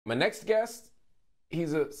My next guest,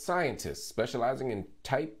 he's a scientist specializing in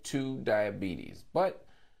type 2 diabetes. But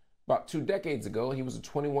about 2 decades ago, he was a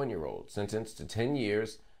 21-year-old sentenced to 10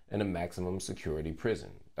 years in a maximum security prison.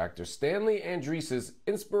 Dr. Stanley Andrisse's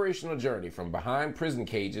inspirational journey from behind prison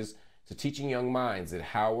cages to teaching young minds at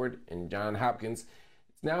Howard and Johns Hopkins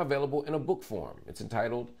is now available in a book form. It's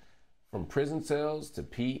entitled From Prison Cells to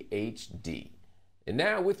PhD. And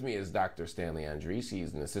now with me is Dr. Stanley Andrisse.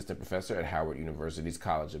 He's an assistant professor at Howard University's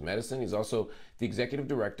College of Medicine. He's also the executive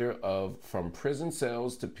director of From Prison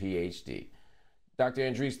Cells to PhD. Dr.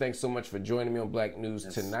 Andrisse, thanks so much for joining me on Black News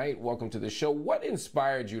tonight. Welcome to the show. What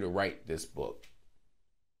inspired you to write this book?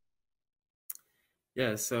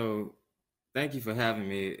 Yeah, so thank you for having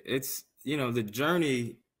me. It's, the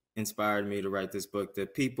journey inspired me to write this book. The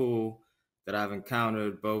people that I've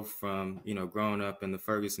encountered, both from, growing up in the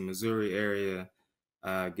Ferguson, Missouri area,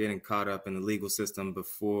 getting caught up in the legal system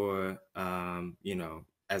before,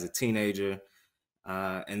 as a teenager,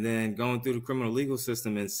 and then going through the criminal legal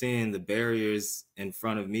system and seeing the barriers in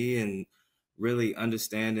front of me and really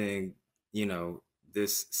understanding,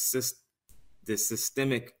 this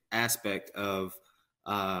systemic aspect of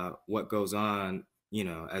what goes on,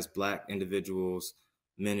 as Black individuals,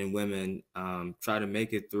 men and women, try to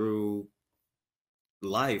make it through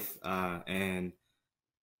life. And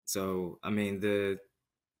so, the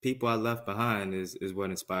people I left behind is what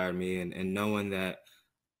inspired me, and knowing that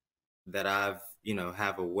I've,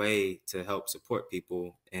 have a way to help support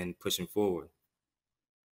people and pushing forward.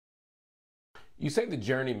 You say the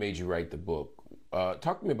journey made you write the book.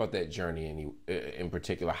 Talk to me about that journey in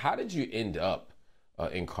particular. How did you end up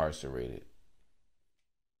incarcerated?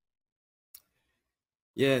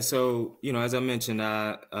 Yeah, so, as I mentioned,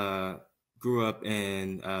 I grew up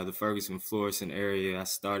in the Ferguson, Florissant area. I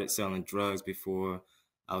started selling drugs before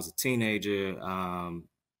I was a teenager,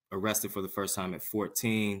 arrested for the first time at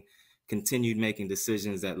 14, continued making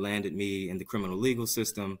decisions that landed me in the criminal legal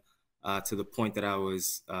system to the point that I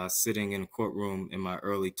was sitting in a courtroom in my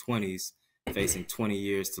early 20s, facing 20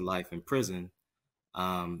 years to life in prison.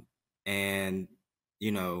 And,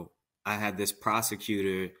 I had this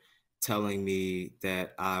prosecutor telling me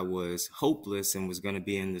that I was hopeless and was going to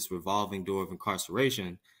be in this revolving door of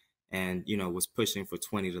incarceration and, was pushing for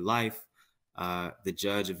 20 to life. The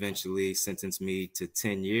judge eventually sentenced me to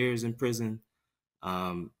 10 years in prison.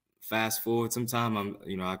 Fast forward some time,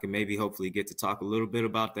 I can maybe hopefully get to talk a little bit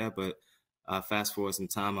about that, but fast forward some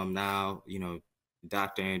time, I'm now,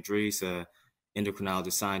 Dr. Andrisse,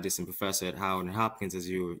 endocrinologist, scientist, and professor at Howard and Hopkins, as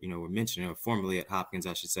you were mentioning, or formerly at Hopkins,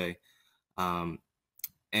 I should say.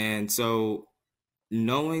 And so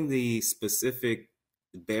knowing the specific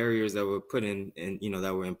barriers that were put in,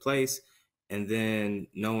 that were in place, and then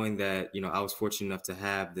knowing that, I was fortunate enough to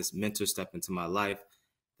have this mentor step into my life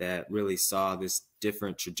that really saw this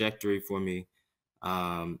different trajectory for me.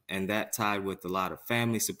 And that tied with a lot of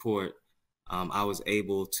family support, I was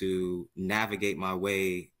able to navigate my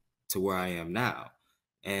way to where I am now.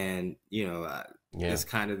 And, it's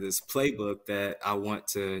kind of this playbook that I want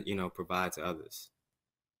to, provide to others.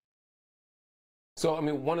 So,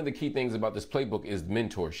 one of the key things about this playbook is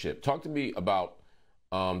mentorship. Talk to me about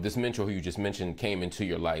this mentor who you just mentioned came into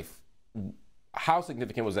your life. How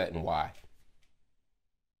significant was that and why?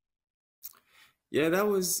 Yeah, that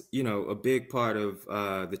was, a big part of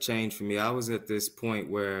the change for me. I was at this point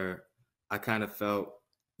where I kind of felt,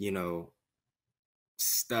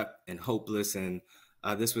 stuck and hopeless. And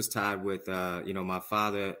this was tied with, my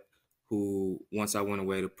father, who, once I went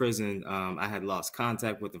away to prison, I had lost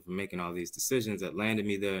contact with him for making all these decisions that landed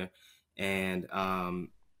me there. And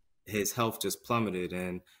his health just plummeted.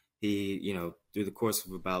 And he, through the course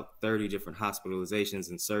of about 30 different hospitalizations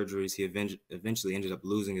and surgeries, he eventually ended up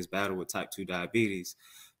losing his battle with type 2 diabetes.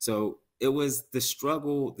 So it was the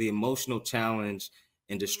struggle, the emotional challenge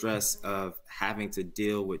and distress of having to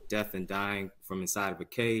deal with death and dying from inside of a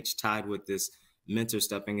cage, tied with this mentor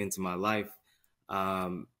stepping into my life,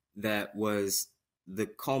 that was the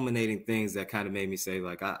culminating things that kind of made me say,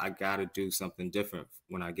 like, I got to do something different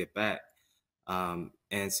when I get back. And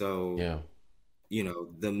so, Yeah.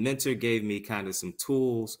 The mentor gave me kind of some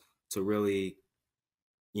tools to really,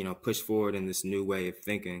 push forward in this new way of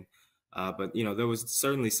thinking. But, there was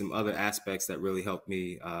certainly some other aspects that really helped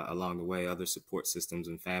me along the way, other support systems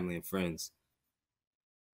and family and friends.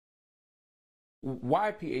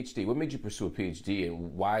 Why PhD? What made you pursue a PhD,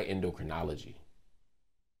 and why endocrinology?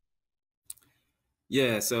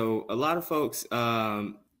 Yeah, so a lot of folks, are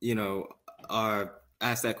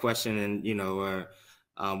asked that question and,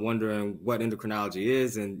 are wondering what endocrinology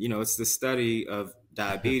is. And, it's the study of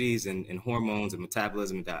diabetes and hormones and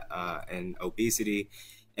metabolism and obesity.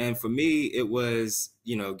 And for me, it was,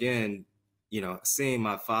 again, seeing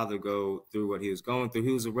my father go through what he was going through.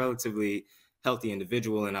 He was a relatively healthy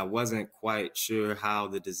individual, and I wasn't quite sure how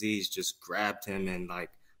the disease just grabbed him and like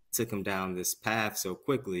took him down this path so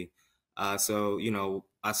quickly. So,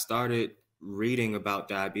 I started reading about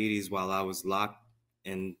diabetes while I was locked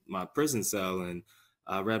in my prison cell, and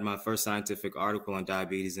read my first scientific article on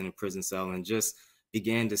diabetes in a prison cell, and just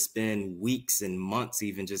began to spend weeks and months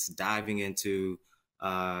even just diving into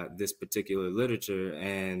this particular literature.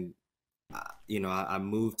 And I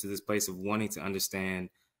moved to this place of wanting to understand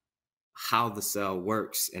how the cell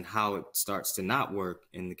works and how it starts to not work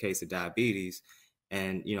in the case of diabetes.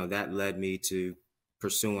 And that led me to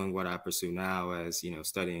pursuing what I pursue now as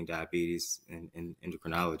studying diabetes and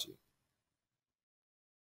endocrinology.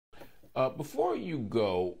 Before you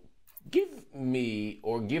go, give me,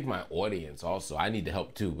 or give my audience also, I need the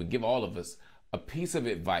help too, but give all of us a piece of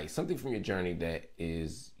advice, something from your journey that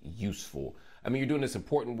is useful. I mean, you're doing this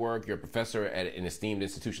important work. You're a professor at an esteemed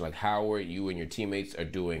institution like Howard. You and your teammates are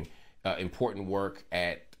doing important work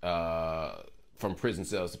at from prison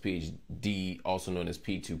cells to PhD, also known as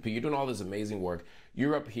P2P. You're doing all this amazing work.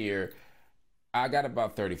 You're up here. I got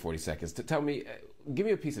about 30, 40 seconds to tell me, give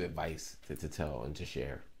me a piece of advice to tell and to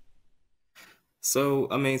share. So,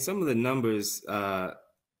 I mean, some of the numbers are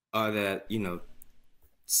that,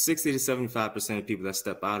 60 to 75% of people that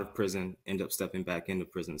step out of prison end up stepping back into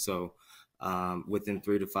prison. So within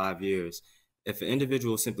 3 to 5 years, if an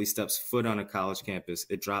individual simply steps foot on a college campus,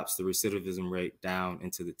 it drops the recidivism rate down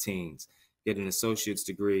into the teens. Get an associate's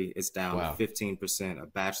degree, it's down to 15%, a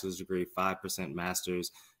bachelor's degree, 5%, master's,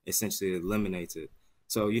 essentially eliminates it.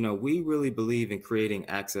 So, we really believe in creating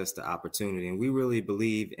access to opportunity, and we really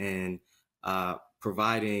believe in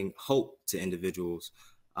providing hope to individuals.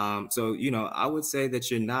 So, I would say that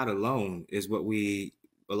you're not alone is what a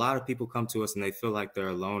lot of people come to us and they feel like they're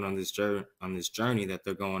alone on this journey that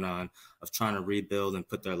they're going on of trying to rebuild and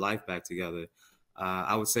put their life back together.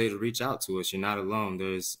 I would say to reach out to us. You're not alone.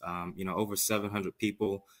 There's, over 700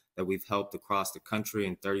 people that we've helped across the country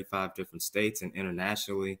in 35 different states and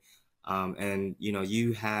internationally. And,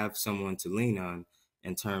 you have someone to lean on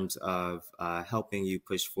in terms of helping you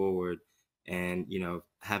push forward and,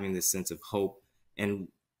 having this sense of hope. And,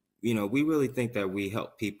 we really think that we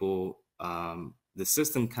help people. The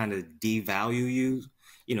system kind of devalue you.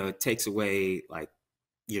 It takes away like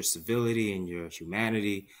your civility and your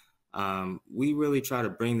humanity. We really try to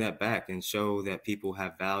bring that back and show that people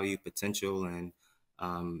have value, potential, and,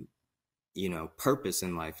 purpose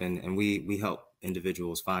in life. And we help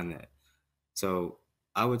individuals find that. So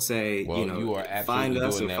I would say, well, you are absolutely find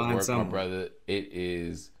us doing or that find work, someone. my brother.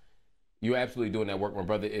 You're absolutely doing that work, my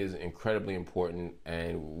brother. It is incredibly important,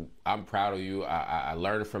 and I'm proud of you. I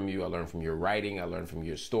learned from you. I learned from your writing. I learned from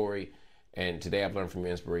your story. And today I've learned from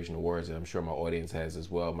your inspirational words, and I'm sure my audience has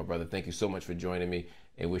as well. My brother, thank you so much for joining me,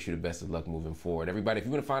 and wish you the best of luck moving forward. Everybody, if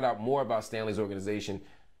you want to find out more about Stanley's organization,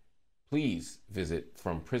 please visit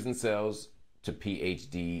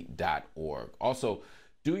FromPrisonCellsToPhD.org. Also,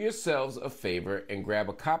 do yourselves a favor and grab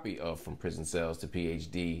a copy of From Prison Cells to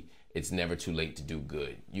PhD. It's never too late to do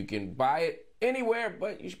good. You can buy it anywhere,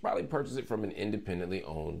 but you should probably purchase it from an independently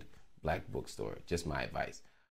owned Black bookstore. Just my advice.